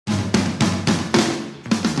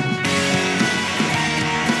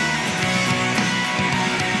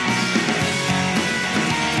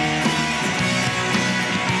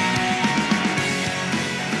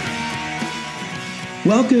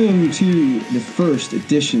Welcome to the first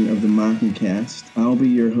edition of the Mockingcast. I'll be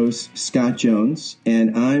your host, Scott Jones,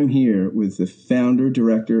 and I'm here with the founder,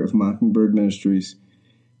 director of Mockingbird Ministries,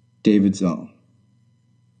 David Zoll.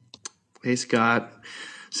 Hey, Scott.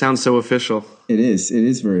 Sounds so official. It is. It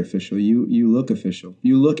is very official. You look official.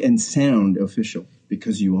 You look and sound official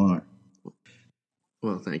because you are.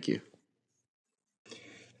 Well, thank you.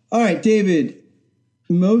 All right, David.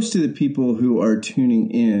 Most of the people who are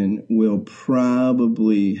tuning in will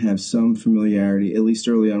probably have some familiarity, at least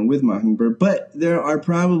early on, with Mockingbird, but there are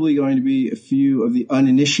probably going to be a few of the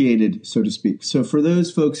uninitiated, so to speak. So for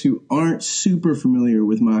those folks who aren't super familiar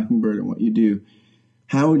with Mockingbird and what you do,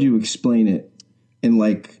 how would you explain it in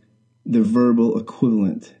like the verbal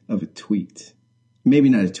equivalent of a tweet? Maybe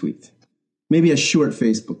not a tweet. Maybe a short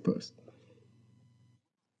Facebook post.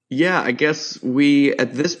 Yeah, I guess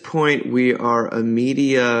at this point, we are a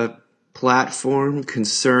media platform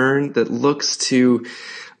concern that looks to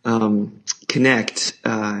connect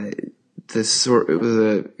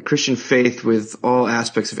the Christian faith with all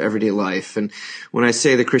aspects of everyday life. And when I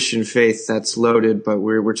say the Christian faith, that's loaded, but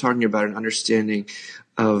we're talking about an understanding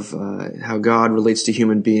of how God relates to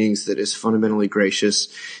human beings that is fundamentally gracious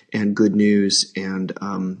and good news. And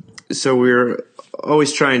so we're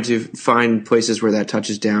always trying to find places where that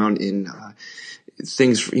touches down in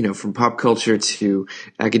things, from pop culture to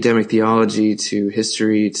academic theology to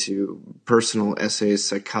history to personal essays,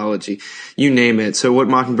 psychology, you name it. So what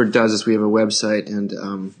Mockingbird does is we have a website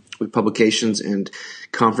and with publications and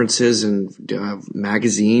conferences and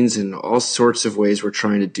magazines and all sorts of ways we're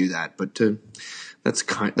trying to do that. But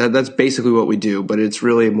that's basically what we do, but it's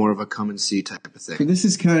really more of a come and see type of thing. So this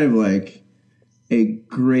is kind of like a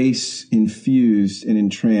grace-infused and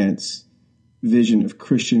entranced vision of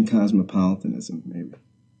Christian cosmopolitanism, maybe.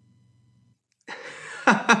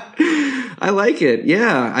 I like it.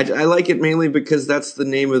 Yeah, I like it mainly because that's the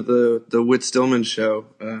name of the Whit Stillman show,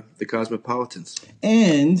 The Cosmopolitans.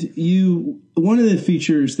 And one of the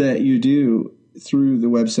features that you do through the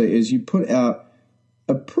website is you put out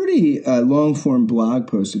a pretty long-form blog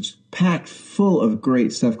post. It's packed full of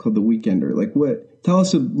great stuff called The Weekender. Tell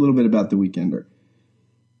us a little bit about The Weekender.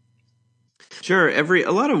 Sure.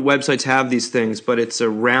 A lot of websites have these things, but it's a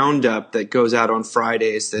roundup that goes out on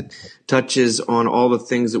Fridays that touches on all the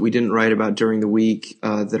things that we didn't write about during the week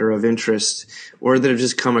that are of interest or that have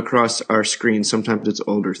just come across our screen. Sometimes it's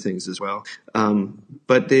older things as well.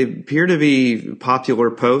 But they appear to be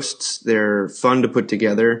popular posts. They're fun to put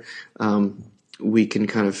together. We can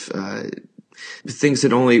kind of things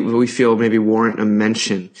that only we feel maybe warrant a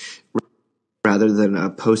mention rather than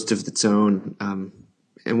a post of its own.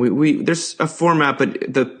 And we there's a format,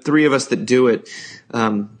 but the three of us that do it,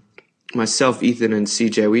 myself, Ethan, and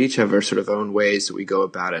CJ, we each have our sort of own ways that we go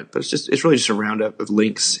about it. But it's really just a roundup of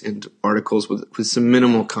links and articles with some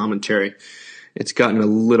minimal commentary. It's gotten a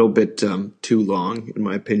little bit too long, in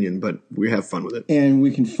my opinion, but we have fun with it. And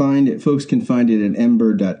we can find it. Folks can find it at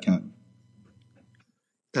ember.com.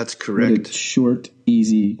 That's correct. What a short,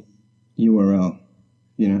 easy URL.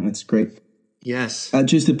 That's great. Yes.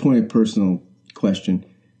 Just a point of personal question.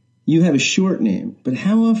 You have a short name, but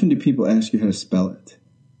how often do people ask you how to spell it?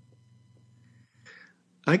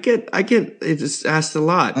 I get it's asked a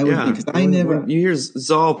lot. I never. When you hear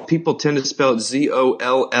Zoll, people tend to spell it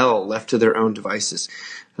Zoll left to their own devices.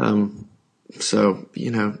 So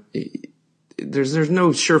there's no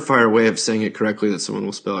surefire way of saying it correctly that someone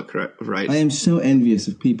will spell it right. I am so envious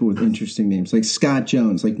of people with interesting names, like Scott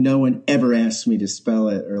Jones. Like no one ever asks me to spell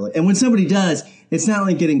it, and when somebody does, it's not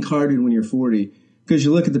like getting carded when you're 40. Because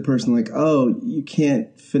you look at the person like, oh, you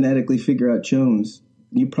can't phonetically figure out Jones.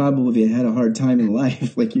 You probably had a hard time in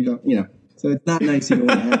life. Like you don't, So it's not nice even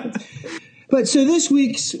when it happens. But so this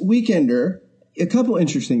week's Weekender, a couple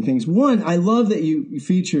interesting things. One, I love that you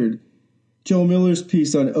featured Joel Miller's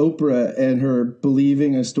piece on Oprah and her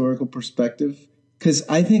believing a historical perspective. Because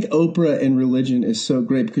I think Oprah and religion is so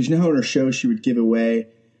great. Because you know how on her show she would give away,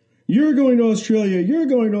 you're going to Australia. You're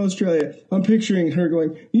going to Australia. I'm picturing her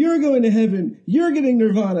going, you're going to heaven. You're getting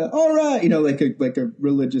nirvana. All right. Like a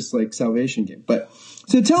religious salvation game. But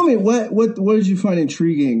so tell me, what did you find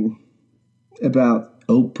intriguing about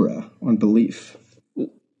Oprah on belief?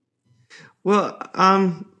 Well,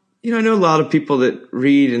 I know a lot of people that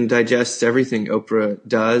read and digest everything Oprah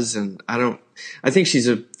does. And I think she's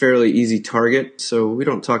a fairly easy target. So we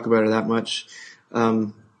don't talk about her that much.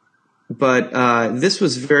 But this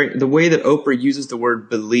was the way that Oprah uses the word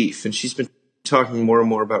belief, and she's been talking more and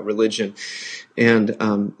more about religion. And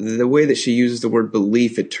the way that she uses the word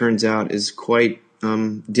belief, it turns out, is quite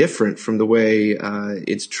different from the way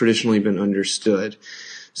it's traditionally been understood.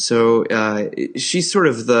 So she's sort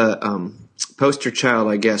of the poster child,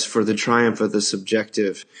 I guess, for the triumph of the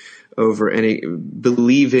subjective over any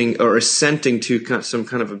believing or assenting to some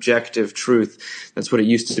kind of objective truth. That's what it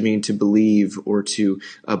used to mean to believe, or to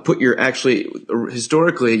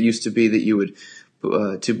historically it used to be that you would,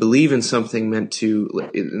 to believe in something meant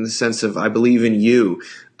to, in the sense of, I believe in you.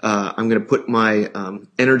 I'm going to put my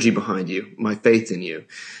energy behind you, my faith in you.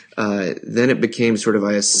 Then it became sort of,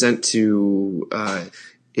 I assent to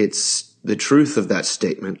it's the truth of that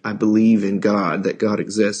statement. I believe in God, that God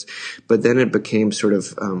exists. But then it became sort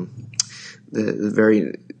of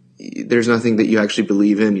there's nothing that you actually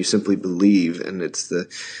believe in. You simply believe, and it's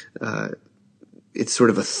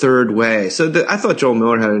sort of a third way. So I thought Joel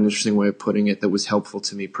Miller had an interesting way of putting it that was helpful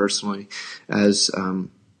to me personally, as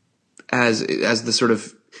the sort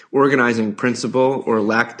of organizing principle, or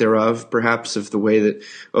lack thereof, perhaps, of the way that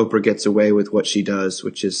Oprah gets away with what she does,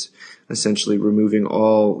 which is essentially removing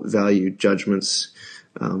all value judgments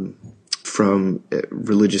from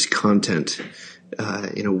religious content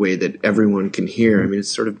in a way that everyone can hear. I mean,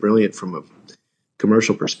 it's sort of brilliant from a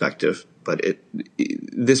commercial perspective, but I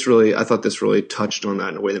thought this really touched on that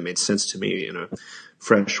in a way that made sense to me in a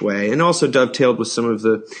fresh way, and also dovetailed with some of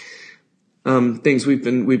the things we've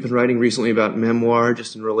been writing recently about memoir,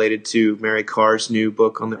 just in related to Mary Karr's new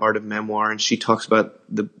book on the art of memoir. And she talks about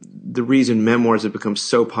the reason memoirs have become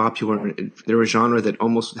so popular. They're a genre that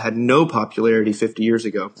almost had no popularity 50 years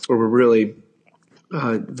ago, or were really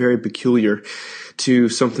very peculiar to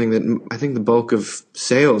something that I think the bulk of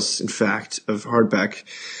sales, in fact, of hardback,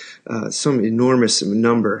 some enormous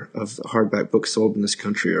number of hardback books sold in this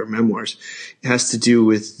country are memoirs. It has to do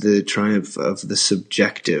with the triumph of the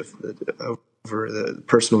subjective over the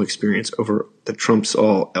personal experience that trumps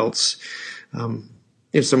all else.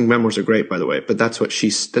 Some memoirs are great, by the way, but that's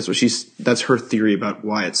her theory about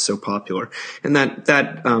why it's so popular. And that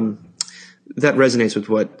resonates with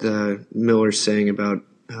what Miller's saying about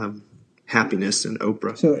happiness and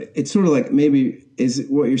Oprah. So it's sort of like, maybe is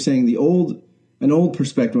what you're saying, an old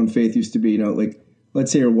perspective on faith used to be, like,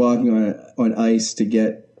 let's say you're walking on ice to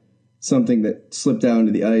get something that slipped down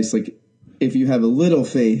to the ice. Like, if you have a little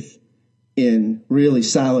faith in really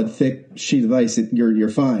solid, thick sheet of ice, you're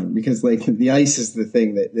fine, because like the ice is the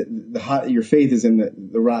thing that your faith is in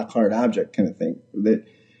the rock hard object kind of thing that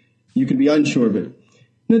you can be unsure. But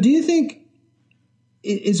now, do you think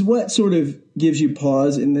is what sort of gives you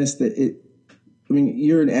pause in this,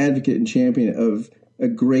 you're an advocate and champion of a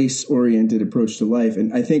grace-oriented approach to life.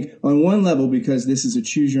 And I think on one level, because this is a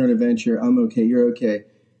choose-your-own adventure, I'm okay, you're okay,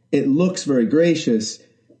 it looks very gracious,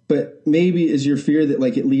 but maybe is your fear that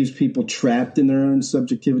like it leaves people trapped in their own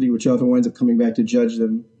subjectivity, which often winds up coming back to judge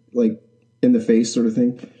them like in the face sort of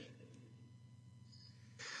thing?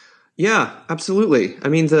 Yeah, absolutely. I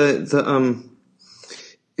mean,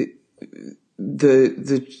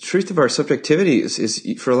 the truth of our subjectivity is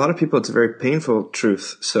for a lot of people, it's a very painful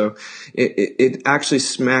truth. So it actually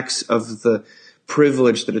smacks of the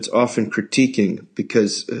privilege that it's often critiquing,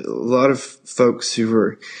 because a lot of folks who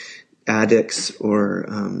are addicts or,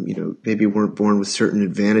 maybe weren't born with certain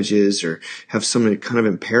advantages or have some kind of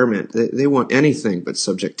impairment, they want anything but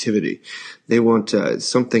subjectivity. They want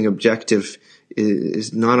something objective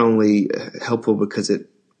is not only helpful because it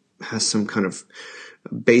has some kind of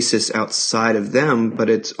basis outside of them, but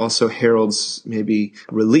it also heralds maybe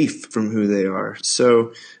relief from who they are.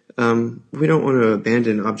 So we don't want to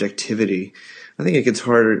abandon objectivity. I think it gets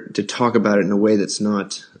harder to talk about it in a way that's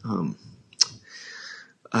not,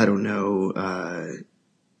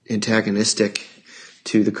 antagonistic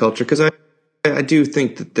to the culture. Because I do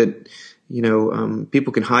think that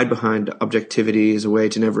people can hide behind objectivity as a way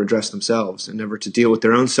to never address themselves and never to deal with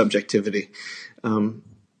their own subjectivity.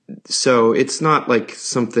 So it's not like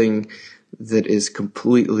something that is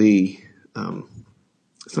completely,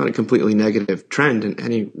 it's not a completely negative trend in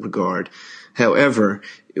any regard. However,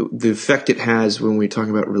 the effect it has when we're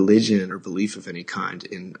talking about religion or belief of any kind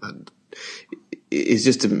is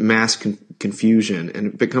just a mass confusion, and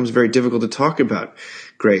it becomes very difficult to talk about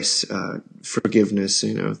grace, forgiveness.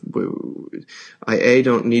 I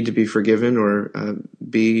don't need to be forgiven, or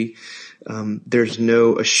B, there's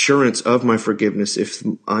no assurance of my forgiveness if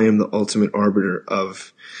I am the ultimate arbiter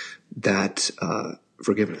of that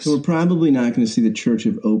forgiveness. So we're probably not going to see the Church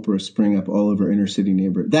of Oprah spring up all over inner city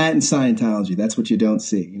neighborhood. That and Scientology, that's what you don't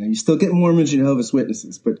see. You still get Mormons and Jehovah's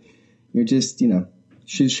Witnesses, but you're just,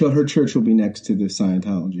 her church will be next to the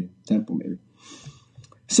Scientology temple, maybe.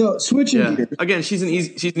 So switching gears. Again, she's an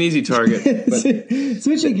easy target. But.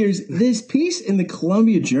 Switching gears, this piece in the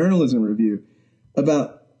Columbia Journalism Review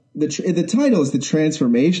about the title is The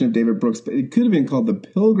Transformation of David Brooks, but it could have been called The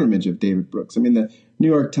Pilgrimage of David Brooks. I mean, the New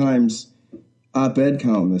York Times op-ed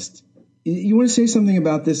columnist You want to say something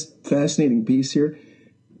about this fascinating piece here?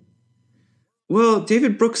 Well,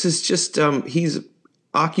 David Brooks is just he's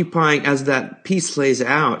occupying, as that piece lays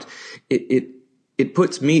out, it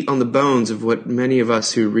puts meat on the bones of what many of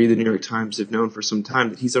us who read the New York Times have known for some time,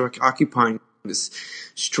 that he's occupying this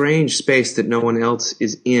strange space that no one else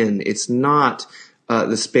is in. It's not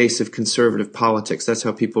the space of conservative politics. That's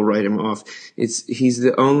how people write him off. He's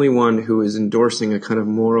the only one who is endorsing a kind of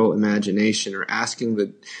moral imagination, or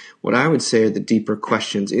asking what I would say are the deeper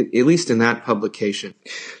questions, at least in that publication.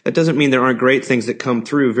 That doesn't mean there aren't great things that come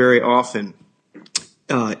through very often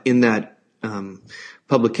in that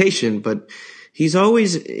publication, but he's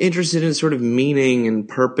always interested in sort of meaning and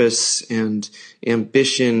purpose and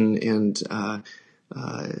ambition and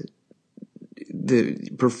the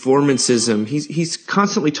performancism. He's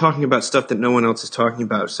constantly talking about stuff that no one else is talking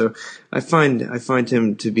about. So I find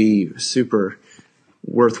him to be super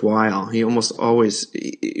worthwhile. He almost always,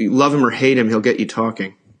 you love him or hate him, he'll get you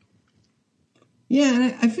talking. Yeah,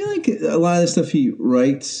 and I feel like a lot of the stuff he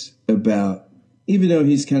writes about, even though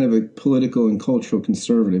he's kind of a political and cultural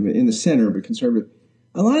conservative, in the center, but conservative,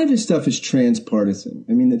 a lot of his stuff is transpartisan.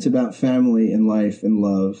 I mean, it's about family and life and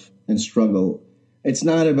love and struggle. It's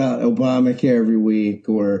not about Obamacare every week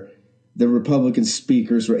or the Republican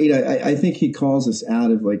speakers. I think he calls us out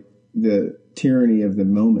of like the tyranny of the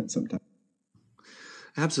moment sometimes.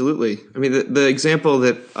 Absolutely. I mean, the example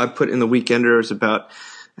that I put in The Weekender is about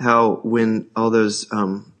how when all those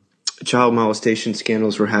child molestation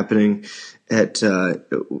scandals were happening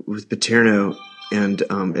with Paterno and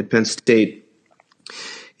at Penn State,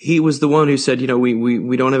 he was the one who said,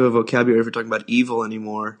 we don't have a vocabulary for talking about evil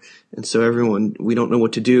anymore. And so we don't know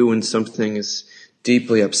what to do when something is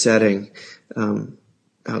deeply upsetting,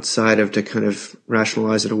 outside of to kind of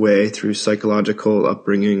rationalize it away through psychological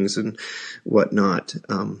upbringings and whatnot.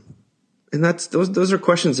 And those are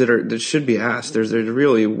questions that should be asked. There's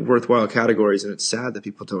really worthwhile categories, and it's sad that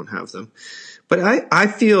people don't have them. But I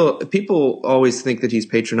feel people always think that he's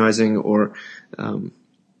patronizing or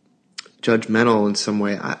judgmental in some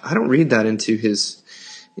way. I don't read that into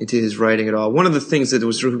his writing at all. One of the things that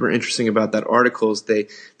was super interesting about that article is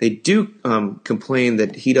they do complain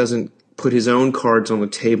that he doesn't put his own cards on the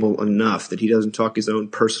table enough, that he doesn't talk his own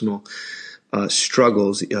personal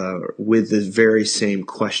struggles with the very same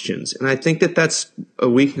questions. And I think that that's a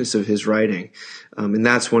weakness of his writing. And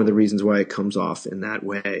that's one of the reasons why it comes off in that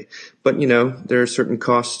way. But, there are certain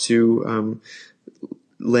costs to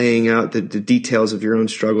laying out the details of your own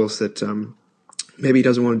struggles that maybe he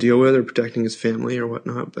doesn't want to deal with, or protecting his family or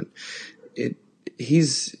whatnot. But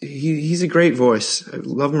he's a great voice. I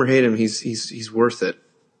love him or hate him, he's worth it.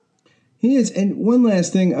 He is. And one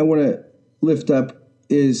last thing I want to lift up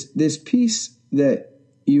is this piece that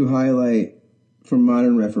you highlight from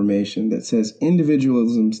Modern Reformation that says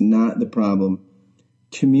individualism's not the problem,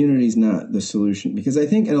 community's not the solution. Because I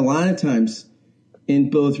think, and a lot of times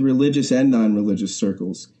in both religious and non-religious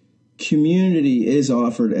circles, community is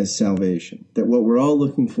offered as salvation, that what we're all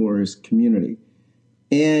looking for is community.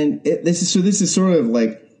 And this is sort of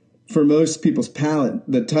like, for most people's palate,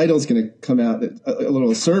 the title's going to come out a little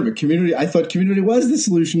acerbic. Community. I thought community was the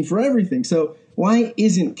solution for everything. So why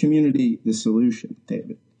isn't community the solution,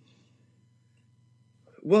 David?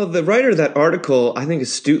 Well, the writer of that article, I think,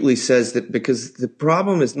 astutely says that because the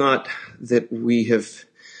problem is not that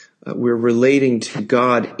we're relating to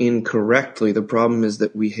God incorrectly. The problem is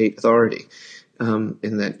that we hate authority, and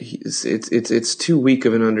that it's too weak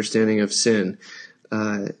of an understanding of sin.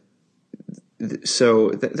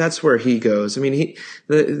 So that's where he goes. I mean,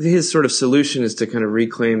 his sort of solution is to kind of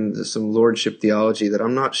reclaim some lordship theology that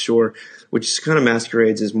I'm not sure, which kind of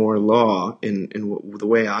masquerades as more law in the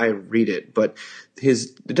way I read it. But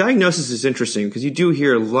the diagnosis is interesting because you do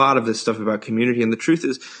hear a lot of this stuff about community, and the truth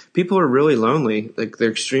is people are really lonely. Like,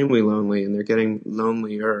 they're extremely lonely, and they're getting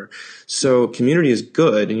lonelier. So community is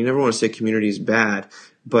good, and you never want to say community is bad,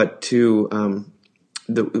 but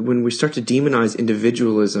when we start to demonize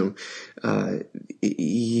individualism,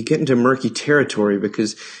 you get into murky territory,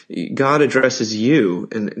 because God addresses you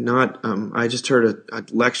and not. I just heard a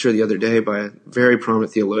lecture the other day by a very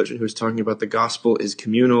prominent theologian who was talking about the gospel is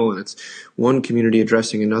communal, and it's one community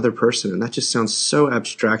addressing another person, and that just sounds so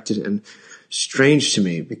abstracted and strange to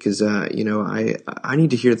me, because I need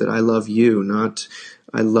to hear that I love you, not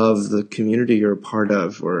I love the community you're a part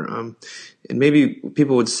of, or and maybe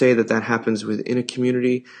people would say that happens within a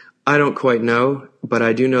community. I don't quite know, but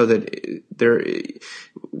I do know that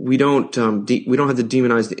we don't have to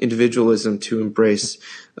demonize the individualism to embrace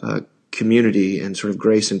community and sort of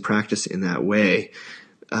grace and practice in that way.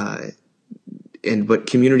 But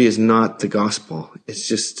community is not the gospel. It's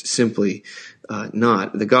just simply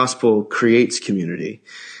not. The gospel creates community,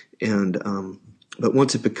 and but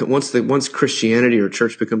once Christianity or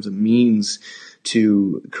church becomes a means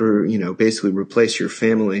to basically replace your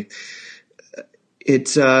family,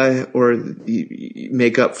 it's or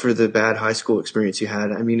make up for the bad high school experience you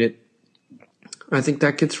had. I mean, I think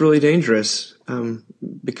that gets really dangerous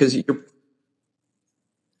because you're.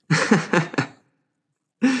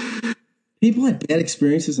 People had bad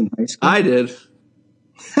experiences in high school. I did.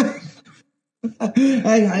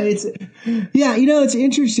 It's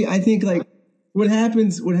interesting. I think like what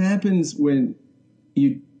happens when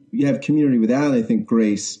you have community without, I think,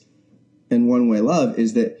 grace and one-way love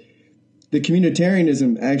is that the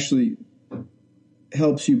communitarianism actually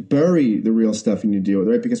helps you bury the real stuff you need to deal with,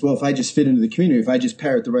 right? Because, well, if I just fit into the community, if I just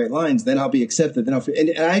parrot the right lines, then I'll be accepted. Then I'll fit.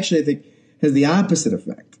 And actually, I think has the opposite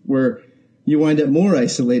effect, where you wind up more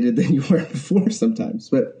isolated than you were before sometimes.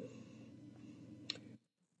 But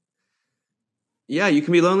yeah, you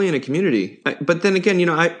can be lonely in a community. But then again,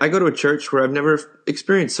 I go to a church where I've never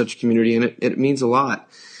experienced such community, and it means a lot.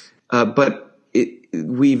 But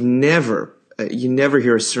we've never, you never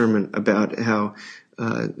hear a sermon about how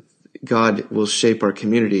God will shape our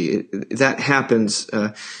community. That happens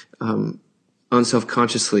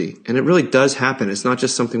unselfconsciously, and it really does happen. It's not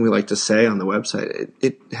just something we like to say on the website.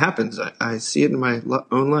 It happens. I see it in my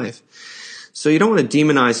own life. So you don't want to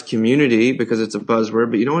demonize community because it's a buzzword,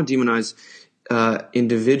 but you don't want to demonize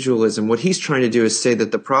individualism. What he's trying to do is say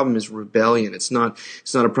that the problem is rebellion. It's not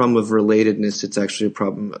a problem of relatedness. It's actually a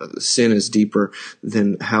problem. Sin is deeper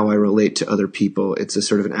than how I relate to other people. It's a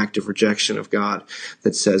sort of an act of rejection of God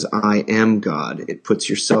that says, I am God. It puts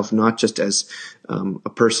yourself not just as a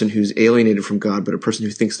person who's alienated from God, but a person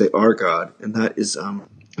who thinks they are God. And that is, I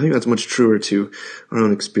think that's much truer to our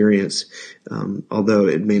own experience, although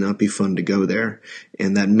it may not be fun to go there.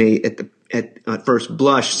 And that may, at first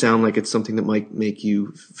blush, sound like it's something that might make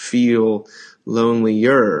you feel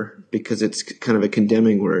lonelier because it's kind of a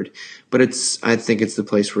condemning word. But I think it's the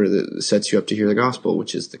place where it sets you up to hear the gospel,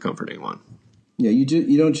 which is the comforting one. Yeah,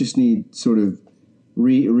 you don't just need sort of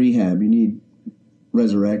rehab. You need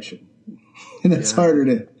resurrection. And that's harder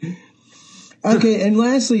to... Okay, and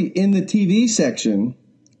lastly, in the TV section,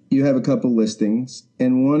 you have a couple listings,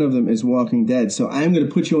 and one of them is Walking Dead. So I'm going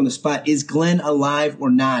to put you on the spot. Is Glenn alive or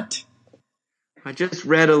not? I just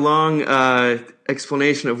read a long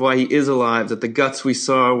explanation of why he is alive, that the guts we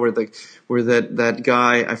saw were that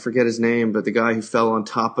guy, I forget his name, but the guy who fell on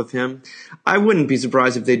top of him. I wouldn't be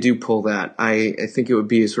surprised if they do pull that. I think it would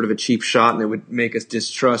be sort of a cheap shot, and it would make us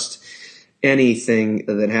distrust anything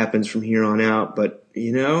that happens from here on out. But,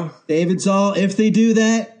 David Zoll, if they do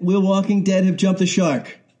that, will Walking Dead have jumped the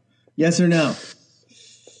shark? Yes or no?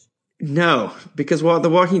 No, because The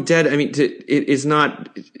Walking Dead, I mean, it is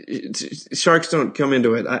not, sharks don't come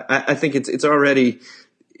into it. I think it's already,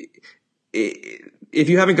 if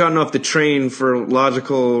you haven't gotten off the train for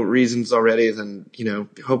logical reasons already, then,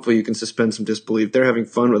 hopefully you can suspend some disbelief. They're having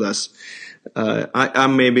fun with us.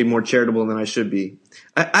 I'm maybe more charitable than I should be.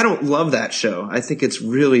 I don't love that show. I think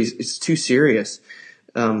it's too serious.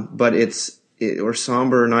 But or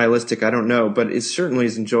somber or nihilistic, I don't know, but it certainly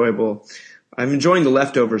is enjoyable. I'm enjoying The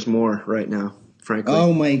Leftovers more right now, frankly.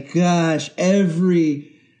 Oh my gosh.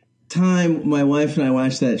 Every time my wife and I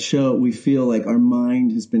watch that show, we feel like our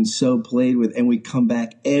mind has been so played with, and we come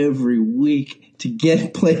back every week to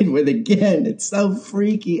get played with again. It's so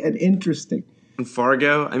freaky and interesting. And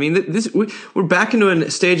Fargo. I mean, we're back into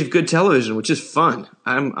a stage of good television, which is fun.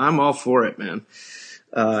 I'm all for it, man.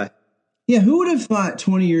 Yeah, who would have thought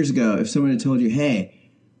 20 years ago if someone had told you, hey,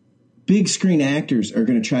 big screen actors are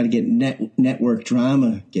going to try to get network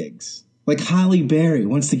drama gigs. Like Halle Berry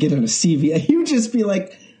wants to get on a CBS. You'd just be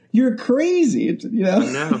like, you're crazy.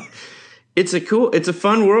 No. It's a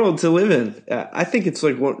fun world to live in. I think it's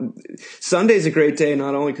like Sunday's a great day,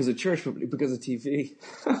 not only because of church, but because of TV.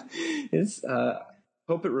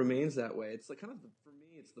 Hope it remains that way. It's like for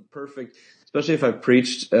me, it's the perfect, especially if I've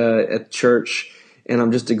preached at church and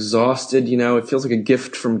I'm just exhausted, it feels like a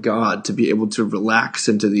gift from God to be able to relax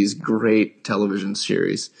into these great television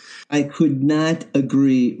series. I could not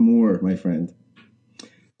agree more, my friend.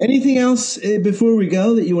 Anything else before we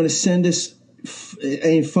go that you want to send us,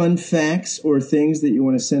 any fun facts or things that you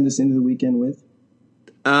want to send us into the weekend with?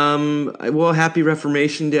 Well, happy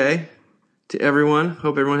Reformation Day to everyone.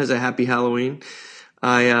 Hope everyone has a happy Halloween.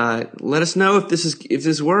 Let us know if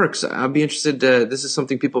this works. I'd be interested. This is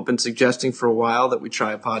something people have been suggesting for a while, that we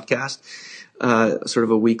try a podcast, sort of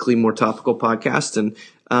a weekly, more topical podcast, and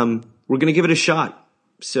we're going to give it a shot.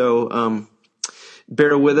 So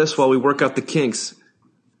bear with us while we work out the kinks.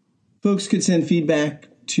 Folks could send feedback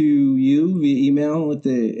to you via email at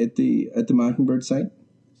the Mockingbird site?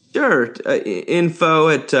 Sure. Info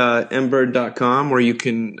at mbird.com, where you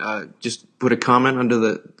can just put a comment under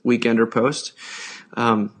the Weekender post.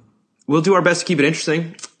 We'll do our best to keep it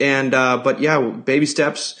interesting. But yeah, baby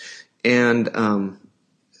steps and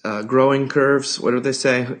growing curves. What do they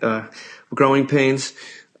say? Growing pains.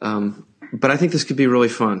 But I think this could be really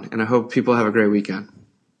fun, and I hope people have a great weekend.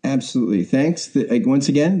 Absolutely. Thanks. Once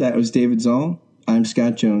again, that was David Zoll. I'm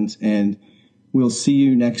Scott Jones, and we'll see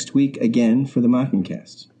you next week again for the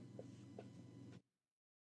Mockingcast.